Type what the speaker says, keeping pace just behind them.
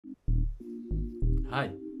Hi.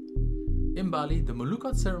 In Bali, the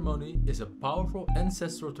Melukat ceremony is a powerful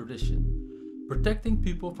ancestral tradition, protecting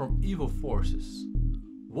people from evil forces.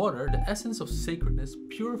 Water, the essence of sacredness,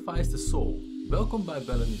 purifies the soul. Welcomed by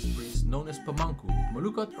Balinese priests known as PEMANKU,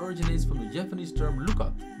 Melukat originates from the Javanese term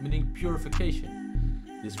lukat, meaning purification.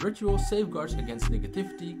 This ritual safeguards against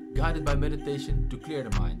negativity, guided by meditation to clear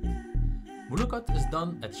the mind. Melukat is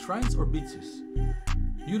done at shrines or beaches,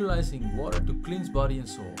 utilizing water to cleanse body and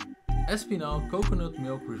soul. Espinal coconut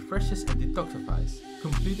milk refreshes and detoxifies,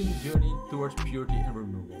 completing the journey towards purity and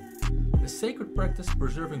renewal. A sacred practice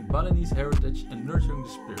preserving Balinese heritage and nurturing the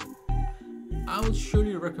spirit. I would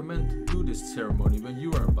surely recommend to do this ceremony when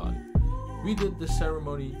you are in Bali. We did this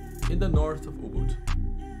ceremony in the north of Ubud.